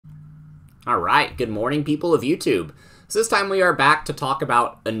Alright, good morning people of YouTube. So this time we are back to talk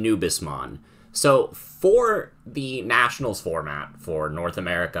about Anubismon. So for the Nationals format for North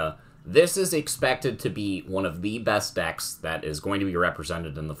America, this is expected to be one of the best decks that is going to be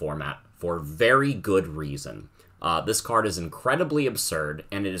represented in the format for very good reason. This card is incredibly absurd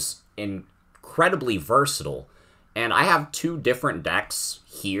and it is incredibly versatile. And I have two different decks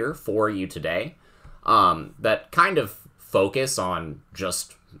here for you today that kind of focus on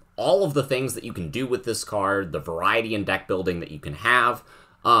just all of the things that you can do with this card, the variety in deck building that you can have,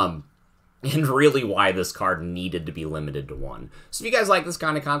 and really why this card needed to be limited to one. So if you guys like this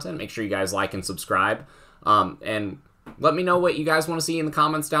kind of content, make sure you guys like and subscribe, and let me know what you guys want to see in the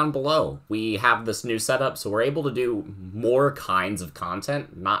comments down below. We have this new setup, so we're able to do more kinds of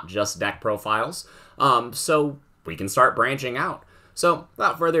content, not just deck profiles, so we can start branching out. So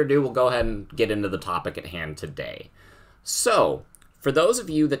without further ado, we'll go ahead and get into the topic at hand today. So, for those of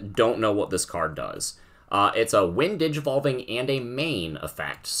you that don't know what this card does, it's a win Digivolving and a main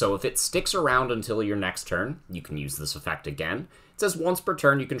effect. So if it sticks around until your next turn, you can use this effect again. It says once per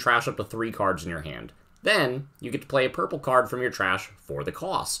turn you can trash up to 3 cards in your hand. Then, you get to play a purple card from your trash for the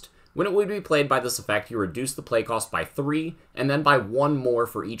cost. When it would be played by this effect, you reduce the play cost by 3, and then by 1 more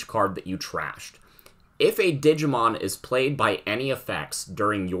for each card that you trashed. If a Digimon is played by any effects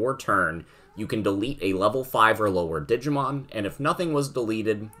during your turn, you can delete a level 5 or lower Digimon, and if nothing was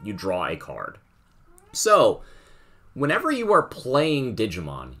deleted, you draw a card. So, whenever you are playing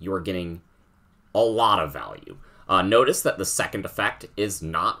Digimon, you are getting a lot of value. Notice that the second effect is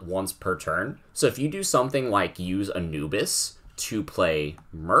not once per turn, so if you do something like use Anubis to play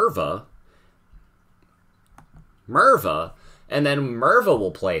Merva, and then Merva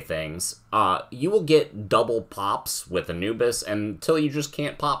will play things, you will get double pops with Anubis until you just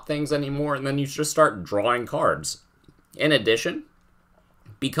can't pop things anymore, and then you just start drawing cards. In addition,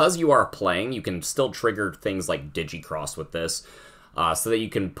 because you are playing, you can still trigger things like Digicross with this, so that you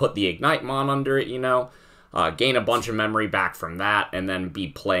can put the Ignite-mon under it, gain a bunch of memory back from that, and then be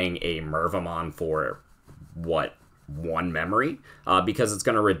playing a Mervamon for, 1 memory? Because it's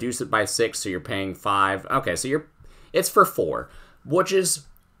going to reduce it by 6, so you're paying 5. Okay, so it's for 4, which is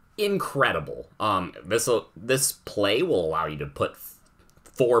incredible. This play will allow you to put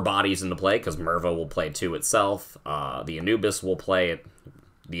 4 bodies into play, because Merva will play 2 itself. The Anubis will play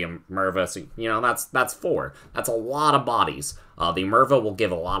the Merva, so, that's 4. That's a lot of bodies. The Merva will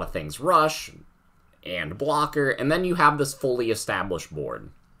give a lot of things rush and blocker, and then you have this fully established board.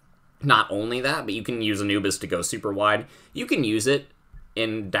 Not only that, but you can use Anubis to go super wide. You can use it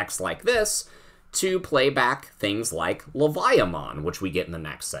in decks like this to play back things like Leviamon, which we get in the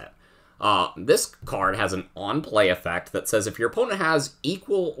next set. This card has an on-play effect that says if your opponent has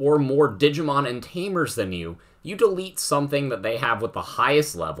equal or more Digimon and Tamers than you, you delete something that they have with the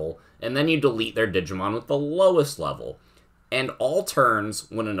highest level, and then you delete their Digimon with the lowest level. And all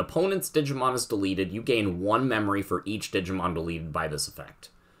turns, when an opponent's Digimon is deleted, you gain 1 memory for each Digimon deleted by this effect,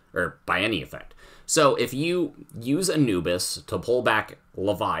 or by any effect. So if you use Anubis to pull back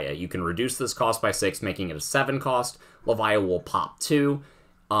Levia, you can reduce this cost by 6, making it a 7 cost. Levia will pop 2,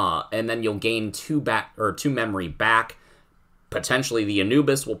 and then you'll gain 2 memory back. Potentially the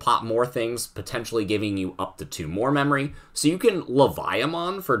Anubis will pop more things, potentially giving you up to 2 more memory. So you can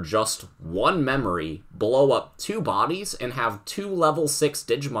Leviamon for just 1 memory, blow up 2 bodies, and have 2 level 6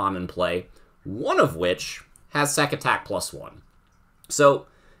 Digimon in play, one of which has Sec Attack +1. So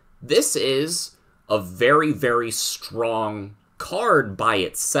this is a very, very strong card by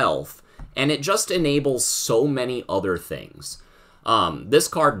itself, and it just enables so many other things. This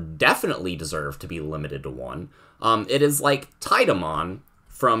card definitely deserves to be limited to 1. It is like Titamon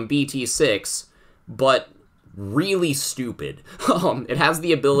from BT6, but really stupid. It has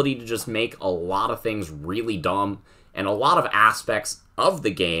the ability to just make a lot of things really dumb, and a lot of aspects of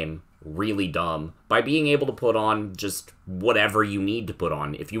the game really dumb, by being able to put on just whatever you need to put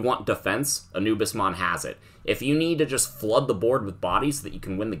on. If you want defense, Anubismon has it. If you need to just flood the board with bodies so that you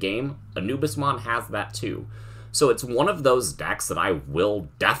can win the game, Anubismon has that too. So it's one of those decks that I will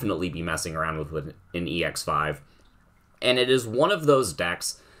definitely be messing around with in EX5. And it is one of those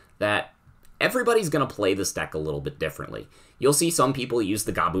decks that everybody's going to play this deck a little bit differently. You'll see some people use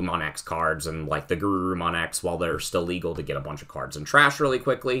the Gabumon X cards and like the Garurumon X while they're still legal to get a bunch of cards and trash really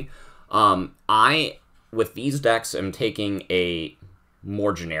quickly. I, with these decks, am taking a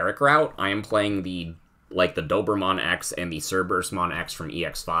more generic route. I am playing the Dobermon X and the Cerberusmon X from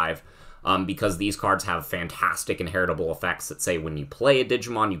EX5. Because these cards have fantastic inheritable effects that say when you play a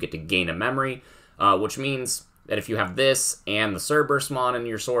Digimon, you get to gain a memory, which means that if you have this and the Cerberusmon in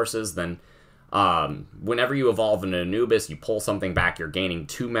your sources, then Whenever you evolve an Anubis, you pull something back, you're gaining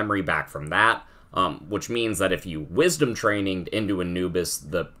 2 memory back from that, which means that if you Wisdom Traininged into Anubis,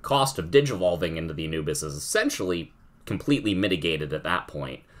 the cost of Digivolving into the Anubis is essentially completely mitigated at that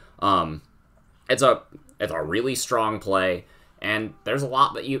point. It's a really strong play, and there's a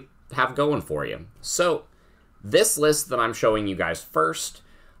lot that you have going for you. So this list that I'm showing you guys first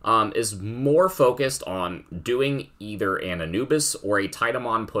is more focused on doing either an Anubis or a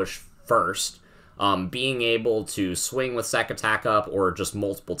Titamon push first, being able to swing with Sec Attack up or just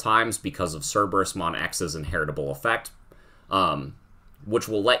multiple times because of Cerberusmon X's inheritable effect, which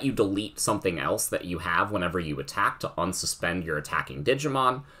will let you delete something else that you have whenever you attack to unsuspend your attacking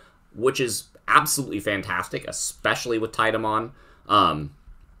Digimon, which is absolutely fantastic, especially with Titamon,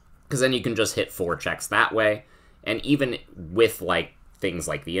 because then you can just hit 4 checks that way, and even with like things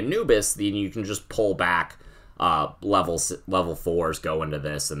like the Anubis, then you can just pull back level 4s, go into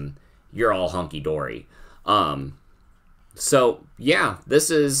this, and you're all hunky-dory. So, yeah, this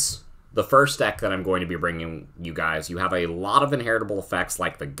is the first deck that I'm going to be bringing you guys. You have a lot of inheritable effects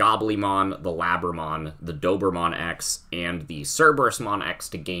like the Goblimon, the Labramon, the Dobermon X, and the Cerberusmon X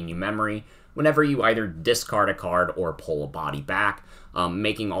to gain you memory whenever you either discard a card or pull a body back,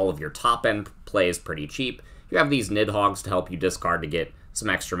 making all of your top-end plays pretty cheap. You have these Nidhogg's to help you discard to get some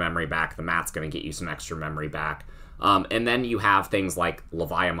extra memory back. The Mat's going to get you some extra memory back. And then you have things like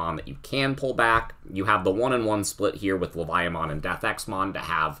Leviamon that you can pull back. You have the 1-in-1 split here with Leviamon and Deckbuilding to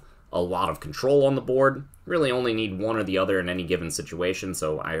have a lot of control on the board. Really only need one or the other in any given situation,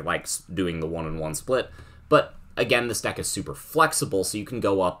 so I like doing the 1-in-1 split. But again, this deck is super flexible, so you can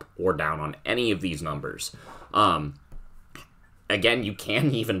go up or down on any of these numbers. Again, you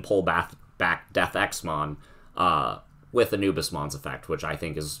can even pull back Deckbuilding with Anubismon's effect, which I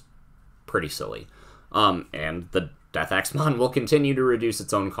think is pretty silly. And the Deckbuilding will continue to reduce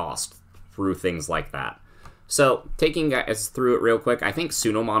its own cost through things like that. So, taking guys through it real quick, I think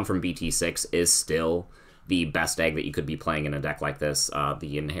Sunomon from BT6 is still the best egg that you could be playing in a deck like this.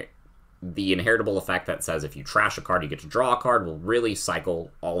 The inheritable effect that says if you trash a card, you get to draw a card will really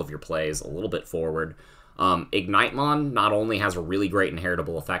cycle all of your plays a little bit forward. Ignitemon not only has a really great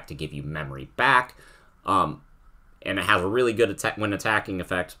inheritable effect to give you memory back, and it has a really good when attacking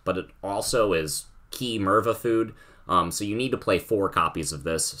effect, but it also is key Merva food. So you need to play 4 copies of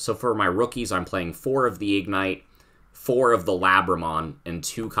this. So for my rookies, I'm playing 4 of the Ignite, 4 of the Labramon, and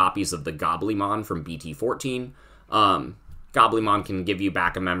 2 copies of the Goblimon from BT14. Goblimon can give you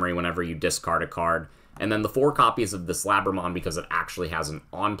back a memory whenever you discard a card. And then the 4 copies of this Labramon, because it actually has an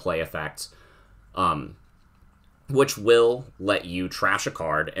on-play effect, which will let you trash a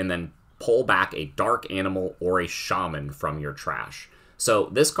card and then pull back a Dark Animal or a Shaman from your trash. So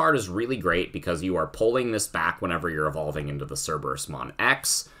this card is really great because you are pulling this back whenever you're evolving into the Cerberusmon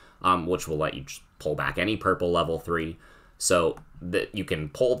X, which will let you pull back any purple level 3. So that you can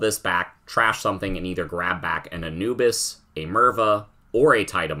pull this back, trash something, and either grab back an Anubis, a Merva, or a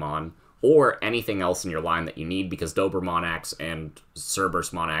Titamon, or anything else in your line that you need, because Dobermon X and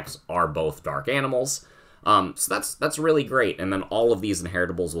Cerberusmon X are both dark animals. So that's really great, and then all of these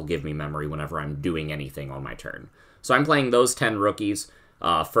inheritables will give me memory whenever I'm doing anything on my turn. So I'm playing those 10 rookies.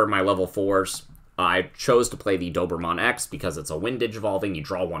 For my level 4s, I chose to play the Dobermon X because it's a Wind Digivolving, you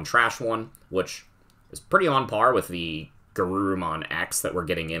draw 1, trash 1, which is pretty on par with the Garurumon X that we're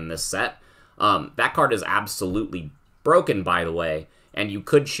getting in this set. That card is absolutely broken, by the way, and you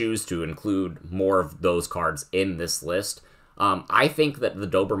could choose to include more of those cards in this list. I think that the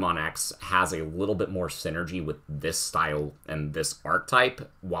Dobermon X has a little bit more synergy with this style and this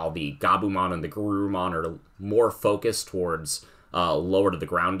archetype, while the Gabumon and the Garurumon are more focused towards lower to the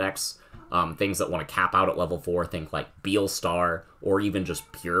ground decks. Things that want to cap out at level 4, think like Beelstar or even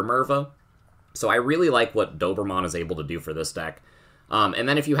just pure Merva. So I really like what Dobermon is able to do for this deck. And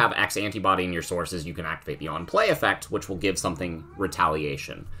then if you have X antibody in your sources, you can activate the on-play effect, which will give something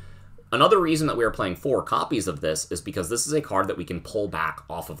retaliation. Another reason that we are playing 4 copies of this is because this is a card that we can pull back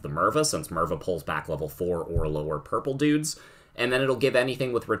off of the Merva, since Merva pulls back level 4 or lower purple dudes, and then it'll give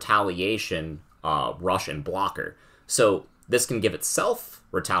anything with retaliation, rush, and blocker. So this can give itself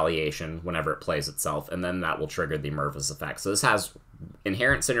retaliation whenever it plays itself, and then that will trigger the Merva's effect. So this has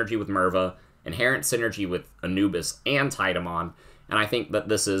inherent synergy with Merva, inherent synergy with Anubis and Titamon, and I think that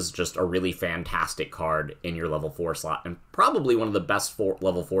this is just a really fantastic card in your level 4 slot, and probably one of the best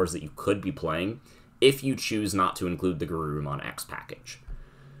level 4s that you could be playing if you choose not to include the Garurumon X package.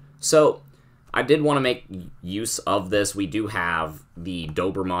 So I did want to make use of this. We do have the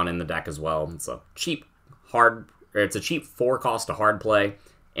Dobermon in the deck as well. It's a cheap 4 cost to hard play,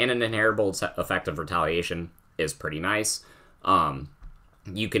 and an inheritable effect of retaliation is pretty nice.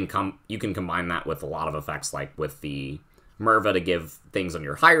 you can combine that with a lot of effects, like with the Merva to give things on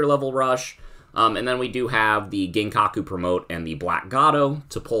your higher level rush. And then we do have the Ginkaku Promote and the Black Gato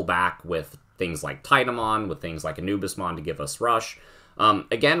to pull back with things like Titamon, with things like Anubismon to give us rush.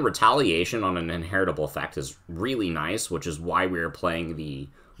 Again, retaliation on an inheritable effect is really nice, which is why we're playing the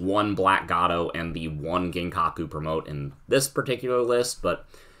 1 Black Gato and the 1 Ginkaku Promote in this particular list, but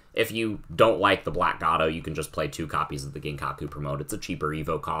if you don't like the Black Gato, you can just play 2 copies of the Ginkaku Promote. It's a cheaper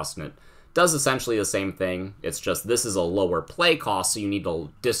Evo cost, and it does essentially the same thing. It's just this is a lower play cost, so you need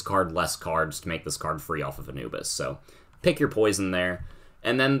to discard less cards to make this card free off of Anubis. So pick your poison there.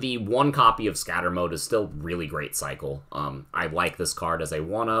 And then the 1 copy of Scatter Mode is still really great cycle. I like this card as a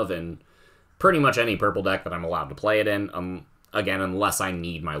 1 of in pretty much any purple deck that I'm allowed to play it in, again, unless I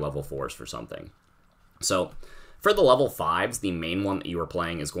need my level 4s for something. So for the level 5s, the main one that you are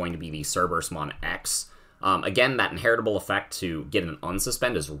playing is going to be the Cerberusmon X. Again, that inheritable effect to get an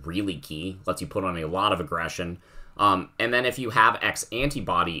unsuspend is really key. Lets you put on a lot of aggression. And then if you have X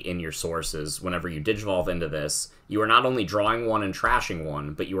antibody in your sources, whenever you digivolve into this, you are not only drawing 1 and trashing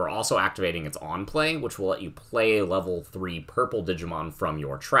 1, but you are also activating its on play, which will let you play a level 3 purple Digimon from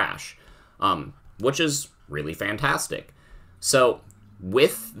your trash, which is really fantastic. So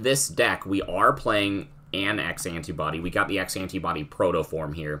with this deck, we are playing an X antibody. We got the X antibody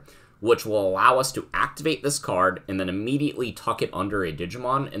protoform here, which will allow us to activate this card and then immediately tuck it under a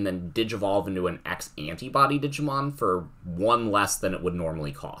Digimon and then digivolve into an X antibody Digimon for 1 less than it would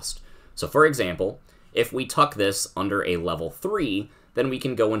normally cost. So for example, if we tuck this under a level 3, then we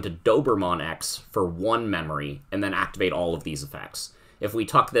can go into Dobermon X for 1 memory and then activate all of these effects. If we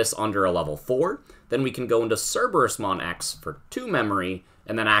tuck this under a level 4, then we can go into Cerberusmon X for 2 memory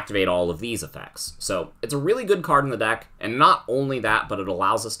and then activate all of these effects. So it's a really good card in the deck, and not only that, but it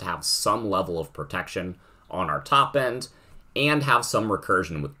allows us to have some level of protection on our top end and have some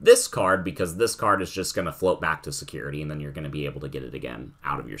recursion with this card, because this card is just going to float back to security, and then you're going to be able to get it again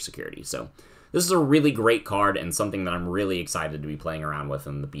out of your security. So this is a really great card and something that I'm really excited to be playing around with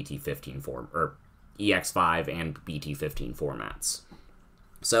in the BT15 form, or EX5 and BT15 formats.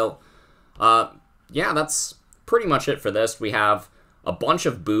 So, yeah, that's pretty much it for this. We have a bunch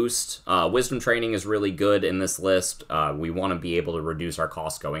of boost. Wisdom Training is really good in this list. We want to be able to reduce our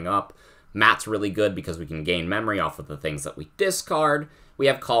costs going up. Mat's really good because we can gain memory off of the things that we discard. We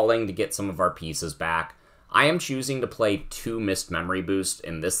have Calling to get some of our pieces back. I am choosing to play 2 Missed Memory Boost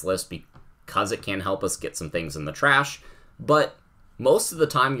in this list because it can help us get some things in the trash, but most of the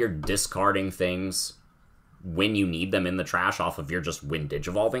time you're discarding things when you need them in the trash off of your just win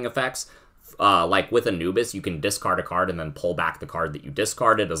digivolving effects. Like with Anubis, you can discard a card and then pull back the card that you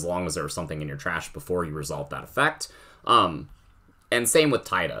discarded as long as there was something in your trash before you resolve that effect. And same with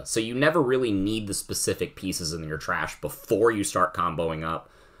Taida. So you never really need the specific pieces in your trash before you start comboing up.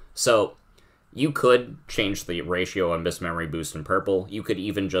 So you could change the ratio on Missed Memory Boost in purple. You could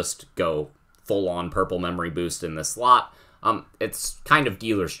even just go full-on purple memory boost in this slot. It's kind of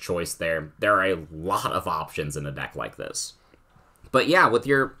dealer's choice there. There are a lot of options in a deck like this. But yeah, with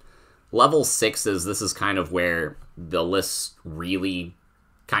your level 6s, this is kind of where the lists really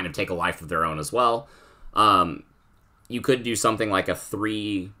kind of take a life of their own as well. You could do something like a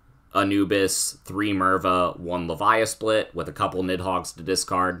 3 Anubis, 3 Merva, 1 Leviathan split with a couple Nidhogg's to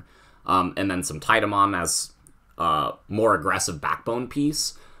discard, and then some Titamon as a more aggressive backbone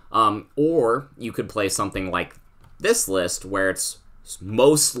piece. Or you could play something like this list where it's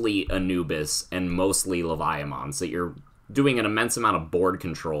mostly Anubis and mostly Leviathan, so you're doing an immense amount of board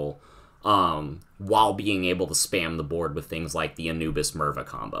control while being able to spam the board with things like the Anubis Merva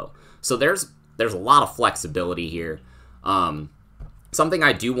combo. So there's a lot of flexibility here. Something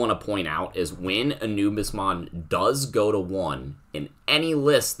I do want to point out is when Anubismon does go to 1 in any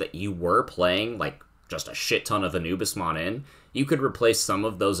list that you were playing, like just a shit ton of Anubismon in, you could replace some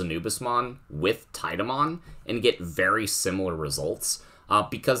of those Anubismon with Titamon and get very similar results,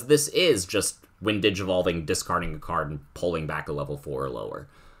 because this is just when digivolving, discarding a card and pulling back a level 4 or lower.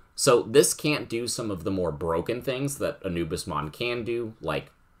 So this can't do some of the more broken things that Anubismon can do,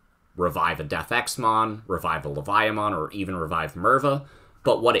 like revive a Death Xmon, revive a Leviathan, or even revive Merva.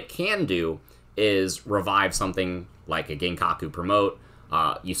 But what it can do is revive something like a Ginkaku Promote.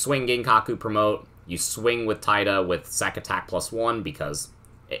 You swing Ginkaku Promote, you swing with Taida with Sec Attack +1 because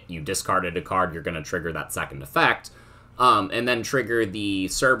you discarded a card, you're going to trigger that second effect. And then trigger the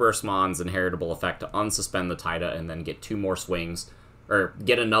Cerberusmon's inheritable effect to unsuspend the Taida and then get 2 more swings, or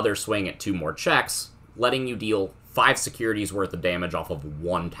get another swing at 2 more checks, letting you deal 5 securities worth of damage off of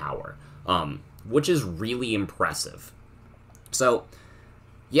 1 tower, which is really impressive. So,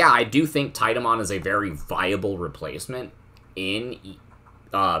 yeah, I do think Titamon is a very viable replacement in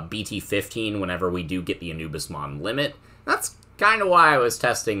BT15 whenever we do get the Anubismon limit. That's kind of why I was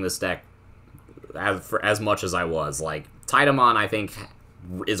testing this deck as much as I was. Like, Titamon, I think,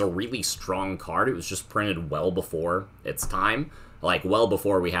 is a really strong card. It was just printed well before its time. Like, well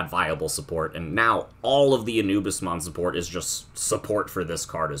before we had viable support, and now all of the Anubismon support is just support for this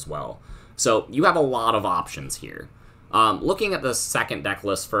card as well. So, you have a lot of options here. Looking at the second deck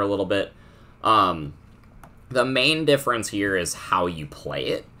list for a little bit, the main difference here is how you play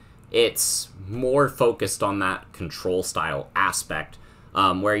it. It's more focused on that control style aspect,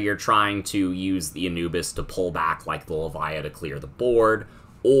 where you're trying to use the Anubis to pull back like the Levia to clear the board,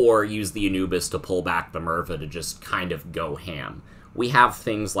 or use the Anubis to pull back the Merva to just kind of go ham. We have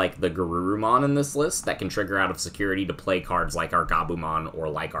things like the Garurumon in this list that can trigger out of security to play cards like our Gabumon or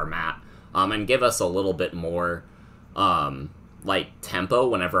like our Mat, and give us a little bit more like tempo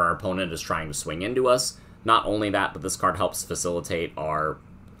whenever our opponent is trying to swing into us. Not only that, but this card helps facilitate our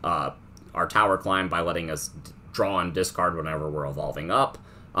tower climb by letting us draw and discard whenever we're evolving up.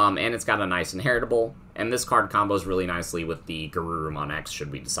 And it's got a nice inheritable, and this card combos really nicely with the Garurumon X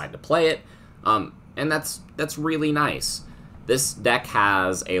should we decide to play it. And that's really nice. This deck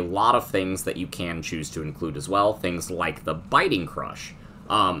has a lot of things that you can choose to include as well, things like the Biting Crush.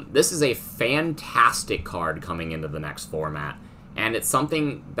 This is a fantastic card coming into the next format, and it's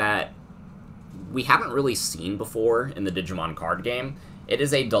something that we haven't really seen before in the Digimon card game. It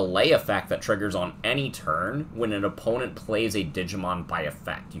is a delay effect that triggers on any turn when an opponent plays a Digimon by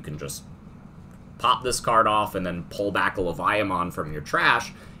effect. You can just pop this card off and then pull back a Leviamon from your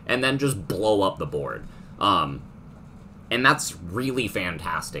trash, and then just blow up the board. And that's really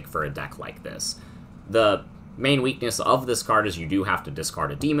fantastic for a deck like this. The main weakness of this card is you do have to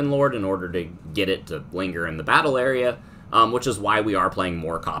discard a Demon Lord in order to get it to linger in the battle area, which is why we are playing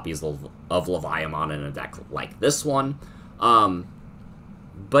more copies of Leviamon in a deck like this one.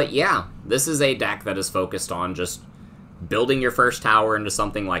 But yeah, this is a deck that is focused on just building your first tower into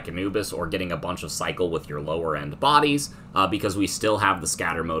something like Anubis, or getting a bunch of cycle with your lower end bodies, because we still have the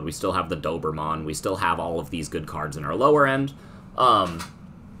scatter mode, we still have the Dobermon, we still have all of these good cards in our lower end,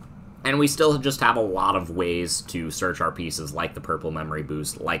 and we still just have a lot of ways to search our pieces, like the Purple Memory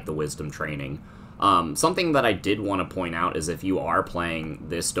Boost, like the Wisdom Training. Something that I did want to point out is if you are playing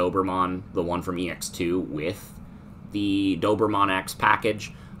this Dobermon, the one from EX2, with the Dobermon X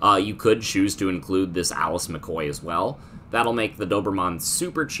package, you could choose to include this Alice McCoy as well. That'll make the Dobermon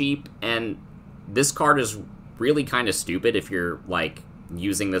super cheap, and this card is really kind of stupid if you're, like,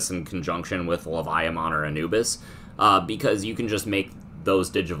 using this in conjunction with Leviamon or Anubis, because you can just make those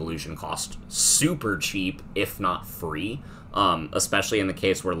Digivolution cost super cheap, if not free, especially in the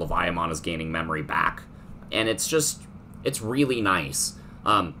case where Leviamon is gaining memory back, and it's really nice.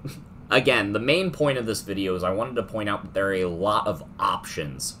 Again, the main point of this video is I wanted to point out that there are a lot of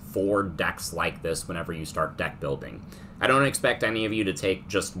options for decks like this whenever you start deck building. I don't expect any of you to take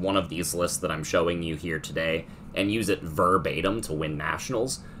just one of these lists that I'm showing you here today and use it verbatim to win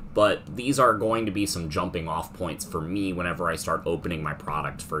nationals, but these are going to be some jumping off points for me whenever I start opening my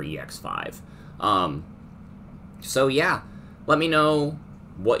product for EX5. So yeah, let me know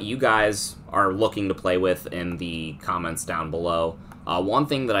what you guys are looking to play with in the comments down below. One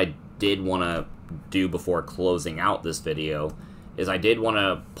thing that I did want to do before closing out this video is I did want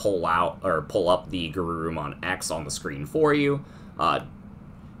to pull up the Garurumon X on the screen for you,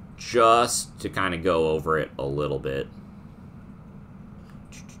 just to kind of go over it a little bit.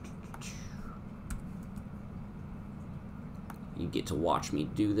 You get to watch me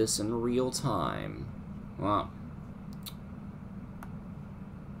do this in real time. Well,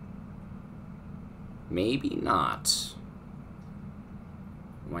 maybe not.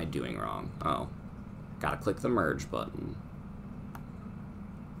 What am I doing wrong? Oh, gotta click the merge button.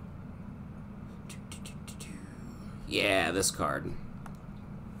 Yeah, this card.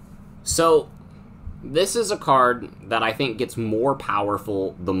 So, this is a card that I think gets more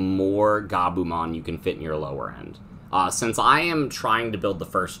powerful the more Gabumon you can fit in your lower end. Since I am trying to build the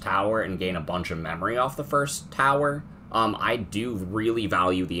first tower and gain a bunch of memory off the first tower, I do really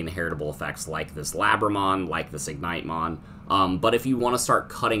value the inheritable effects like this Labramon, like this Ignitemon, but if you want to start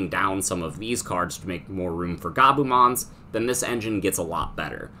cutting down some of these cards to make more room for Gabumons, then this engine gets a lot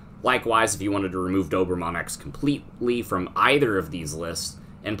better. Likewise, if you wanted to remove Dobermon X completely from either of these lists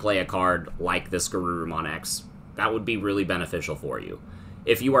and play a card like this Garurumon X, that would be really beneficial for you.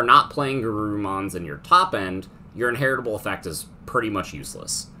 If you are not playing Garurumons in your top end, your inheritable effect is pretty much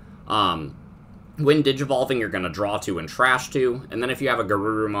useless. When digivolving, you're going to draw 2 and trash 2, and then if you have a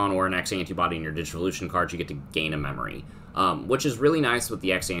Garurumon or an X-Antibody in your Digivolution cards, you get to gain a memory, which is really nice with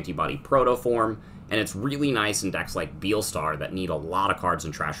the X-Antibody Proto form, and it's really nice in decks like Beelstar that need a lot of cards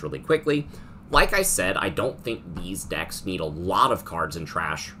in trash really quickly. Like I said, I don't think these decks need a lot of cards in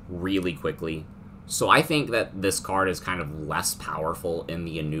trash really quickly, so I think that this card is kind of less powerful in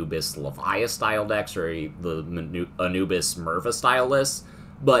the Anubis Leviathan style decks or the Anubis Merva style lists,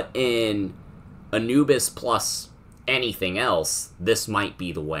 but in Anubis plus anything else, this might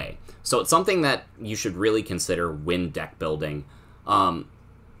be the way. So it's something that you should really consider when deck building.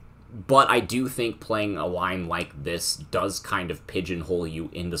 But I do think playing a line like this does kind of pigeonhole you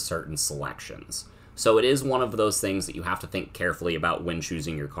into certain selections. So it is one of those things that you have to think carefully about when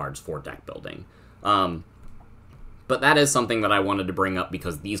choosing your cards for deck building. But that is something that I wanted to bring up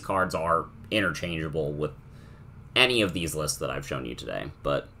because these cards are interchangeable with any of these lists that I've shown you today.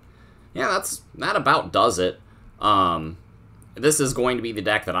 But yeah, that about does it. This is going to be the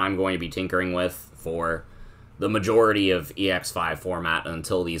deck that I'm going to be tinkering with for the majority of EX5 format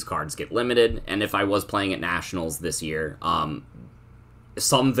until these cards get limited. And if I was playing at Nationals this year,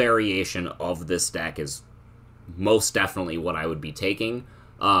 some variation of this deck is most definitely what I would be taking,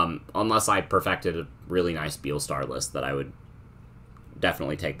 unless I perfected a really nice Beelstar list that I would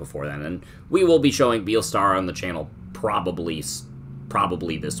definitely take before then. And we will be showing Beelstar on the channel probably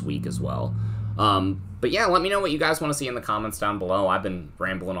this week as well. But yeah, let me know what you guys want to see in the comments down below. I've been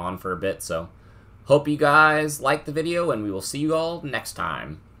rambling on for a bit, so hope you guys liked the video, and we will see you all next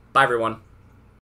time. Bye, everyone.